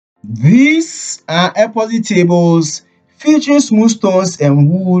These are epoxy tables featuring smooth stones and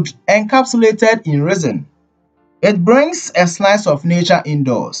wood encapsulated in resin. It brings a slice of nature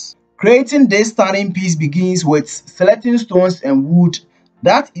indoors. Creating this stunning piece begins with selecting stones and wood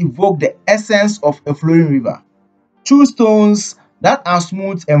that evoke the essence of a flowing river. Choose stones that are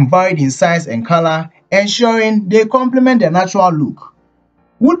smooth and varied in size and color, ensuring they complement the natural look.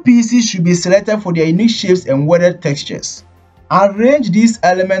 Wood pieces should be selected for their unique shapes and weathered textures. Arrange these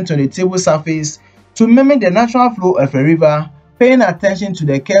elements on the table surface to mimic the natural flow of a river, paying attention to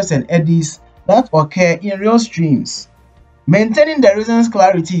the curves and eddies that occur in real streams. Maintaining the resin's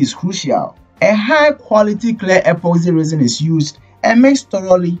clarity is crucial. A high-quality clear epoxy resin is used and mixed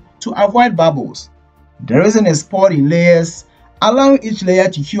thoroughly to avoid bubbles. The resin is poured in layers, allowing each layer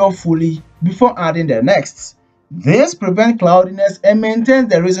to cure fully before adding the next. This prevents cloudiness and maintains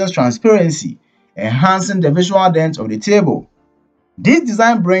the resin's transparency, enhancing the visual depth of the table. This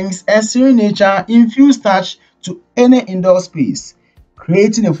design brings a serene nature-infused touch to any indoor space,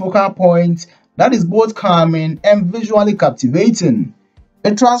 creating a focal point that is both calming and visually captivating.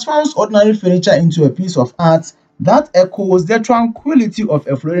 It transforms ordinary furniture into a piece of art that echoes the tranquility of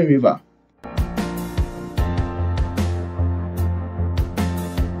a flowing river.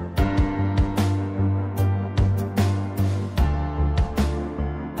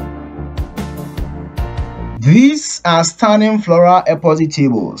 These are stunning floral epoxy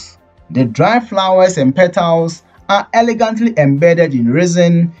tables. The dried flowers and petals are elegantly embedded in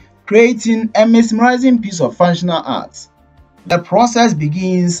resin, creating a mesmerizing piece of functional art. The process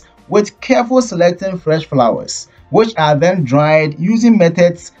begins with careful selecting fresh flowers, which are then dried using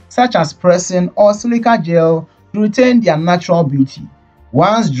methods such as pressing or silica gel to retain their natural beauty.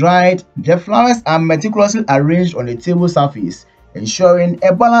 Once dried, the flowers are meticulously arranged on the table surface, ensuring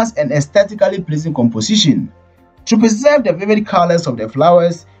a balanced and aesthetically pleasing composition. To preserve the vivid colors of the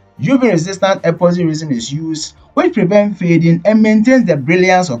flowers, UV-resistant epoxy resin is used, which prevents fading and maintains the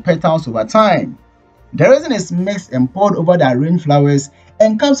brilliance of petals over time. The resin is mixed and poured over the arranged flowers,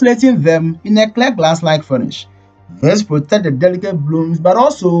 encapsulating them in a clear glass-like finish. This protects the delicate blooms but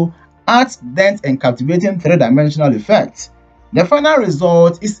also adds dense and captivating three-dimensional effect. The final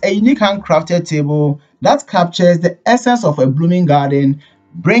result is a unique handcrafted table that captures the essence of a blooming garden,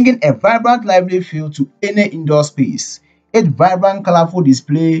 bringing a vibrant, lively feel to any indoor space. Its vibrant, colorful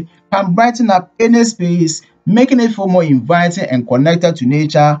display can brighten up any space, making it feel more inviting and connected to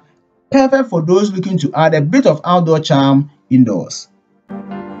nature, perfect for those looking to add a bit of outdoor charm indoors.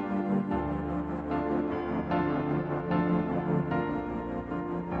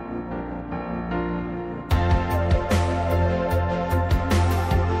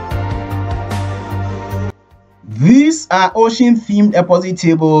 These are ocean-themed epoxy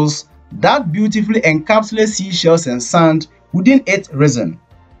tables that beautifully encapsulate seashells and sand within its resin.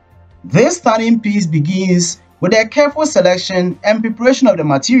 This stunning piece begins with a careful selection and preparation of the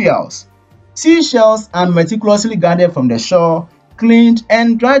materials. Seashells are meticulously gathered from the shore, cleaned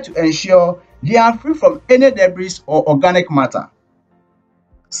and dried to ensure they are free from any debris or organic matter.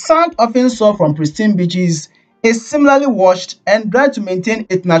 Sand, often sourced from pristine beaches, is similarly washed and dried to maintain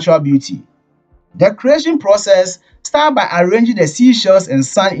its natural beauty. The creation process starts by arranging the seashells and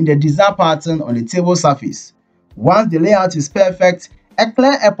sand in the desired pattern on the table surface. Once the layout is perfect, a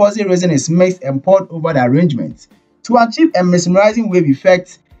clear epoxy resin is mixed and poured over the arrangement. To achieve a mesmerizing wave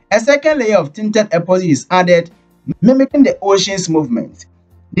effect, a second layer of tinted epoxy is added, mimicking the ocean's movement.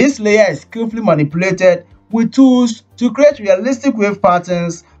 This layer is skillfully manipulated with tools to create realistic wave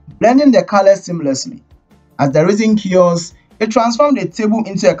patterns, blending the colors seamlessly. As the resin cures, it transforms the table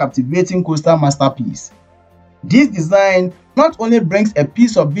into a captivating coastal masterpiece. This design not only brings a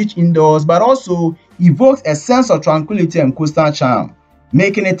piece of beach indoors but also evokes a sense of tranquility and coastal charm,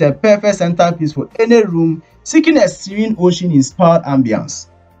 making it a perfect centerpiece for any room seeking a serene ocean-inspired ambience.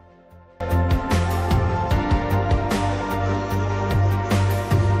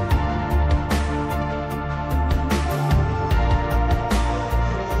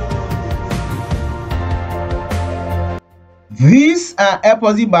 These are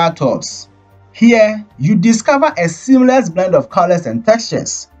epoxy bathtubs. Here, you discover a seamless blend of colors and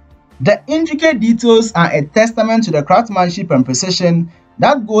textures. The intricate details are a testament to the craftsmanship and precision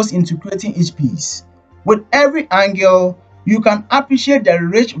that goes into creating each piece. With every angle, you can appreciate the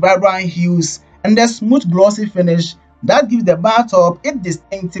rich, vibrant hues and the smooth, glossy finish that gives the bathtub its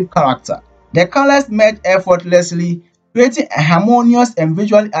distinctive character. The colors merge effortlessly, creating a harmonious and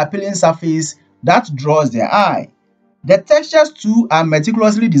visually appealing surface that draws the eye. The textures too are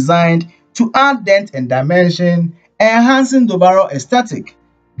meticulously designed to add depth and dimension, enhancing the overall aesthetic.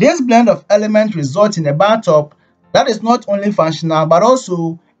 This blend of elements results in a bathtub that is not only functional but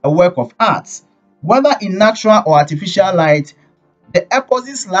also a work of art. Whether in natural or artificial light, the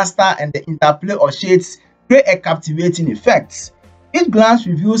epoxy's luster and the interplay of shades create a captivating effect. Each glance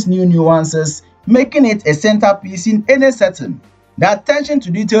reveals new nuances, making it a centerpiece in any setting. The attention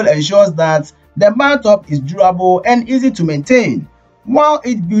to detail ensures that the bathrobe is durable and easy to maintain, while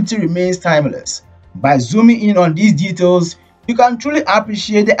its beauty remains timeless. By zooming in on these details, you can truly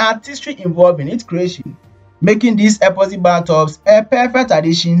appreciate the artistry involved in its creation, making these epoxy bathtubs a perfect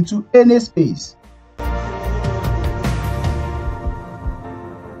addition to any space.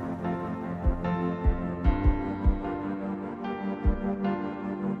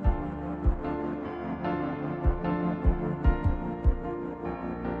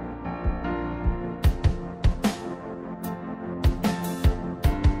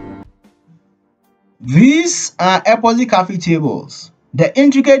 These are epoxy coffee tables. The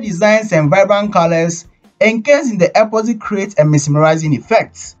intricate designs and vibrant colors encased in the epoxy create a mesmerizing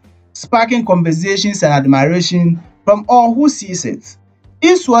effect, sparking conversations and admiration from all who sees it.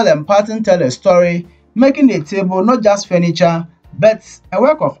 Each swirl and pattern tell a story, making the table not just furniture but a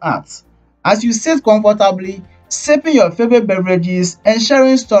work of art. As you sit comfortably, sipping your favorite beverages and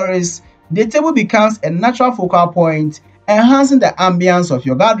sharing stories, the table becomes a natural focal point, enhancing the ambience of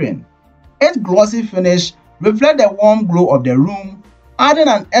your gathering. Its glossy finish reflects the warm glow of the room, adding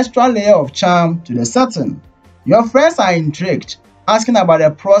an extra layer of charm to the setting. Your friends are intrigued, asking about the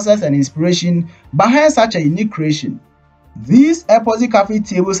process and inspiration behind such a unique creation. These epoxy coffee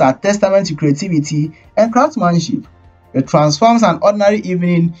tables are testament to creativity and craftsmanship. It transforms an ordinary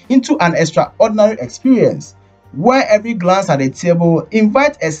evening into an extraordinary experience, where every glance at the table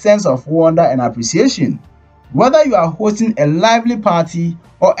invites a sense of wonder and appreciation. Whether you are hosting a lively party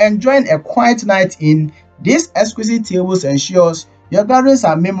or enjoying a quiet night in, these exquisite tables ensures your gatherings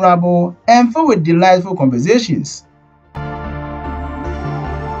are memorable and filled with delightful conversations.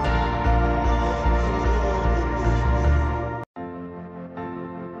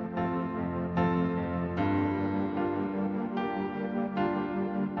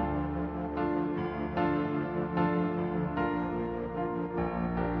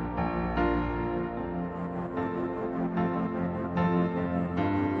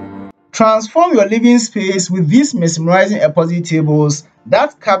 Transform your living space with these mesmerizing epoxy tables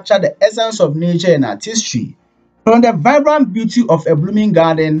that capture the essence of nature and artistry. From the vibrant beauty of a blooming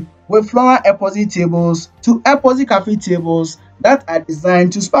garden with floral epoxy tables to epoxy coffee tables that are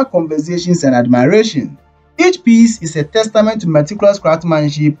designed to spark conversations and admiration. Each piece is a testament to meticulous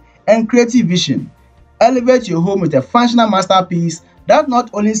craftsmanship and creative vision. Elevate your home with a functional masterpiece that not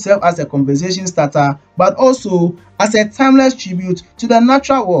only serves as a conversation starter but also as a timeless tribute to the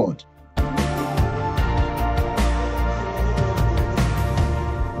natural world.